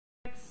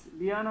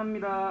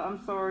미안합니다. I'm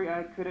sorry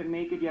I couldn't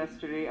make it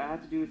yesterday. I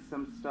had to do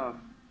some stuff.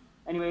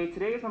 Anyway,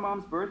 today is my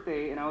mom's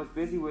birthday and I was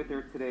busy with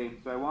her today,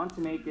 so I want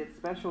to make it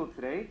special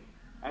today.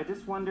 I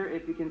just wonder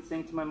if you can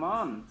sing to my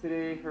mom.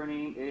 Today her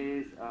name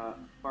is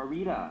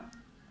Farida,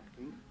 I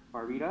think.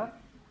 Farida.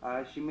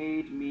 She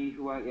made me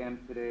who I am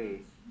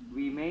today.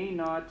 We may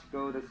not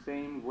go the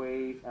same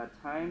ways at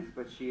times,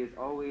 but she is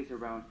always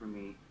around for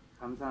me.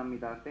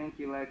 감사합니다. Thank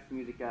you, Lex,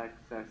 Music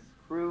Access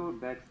Crew,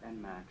 Bex,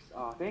 and Max.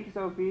 Thank you,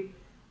 Sophie.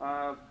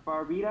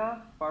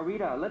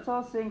 Farida. Let's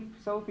all sing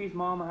Sophie's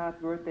mom a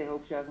happy birthday.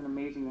 Hope she has an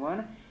amazing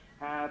one.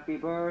 Happy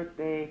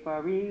birthday,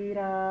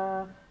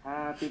 Farida.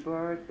 Happy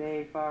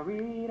birthday,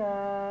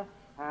 Farida.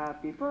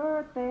 Happy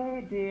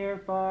birthday,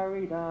 dear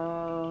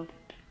Farida.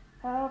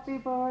 Happy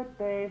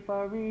birthday,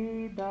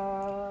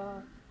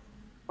 Farida.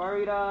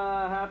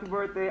 Farida, happy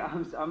birthday.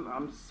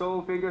 I'm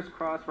so fingers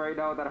crossed right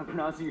now that I'm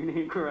pronouncing your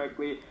name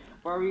correctly.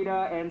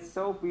 Farida and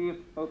Sophie,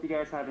 hope you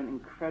guys have an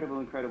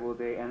incredible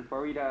day. And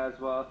Farida as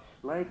well,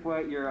 like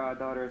what your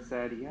daughter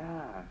said,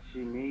 yeah, she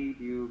made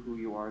you who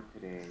you are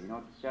today. You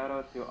know, shout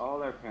out to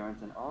all our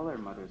parents and all our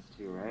mothers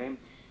too, right?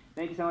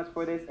 Thank you so much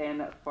for this.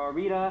 And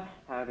Farida,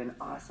 have an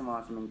awesome,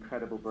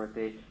 incredible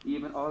birthday.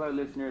 Even all our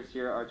listeners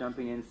here are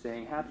jumping in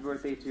saying happy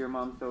birthday to your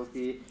mom,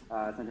 Sophie,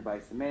 sent by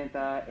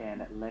Samantha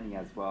and Lenny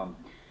as well.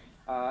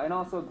 And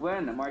also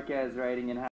Gwen Marquez writing in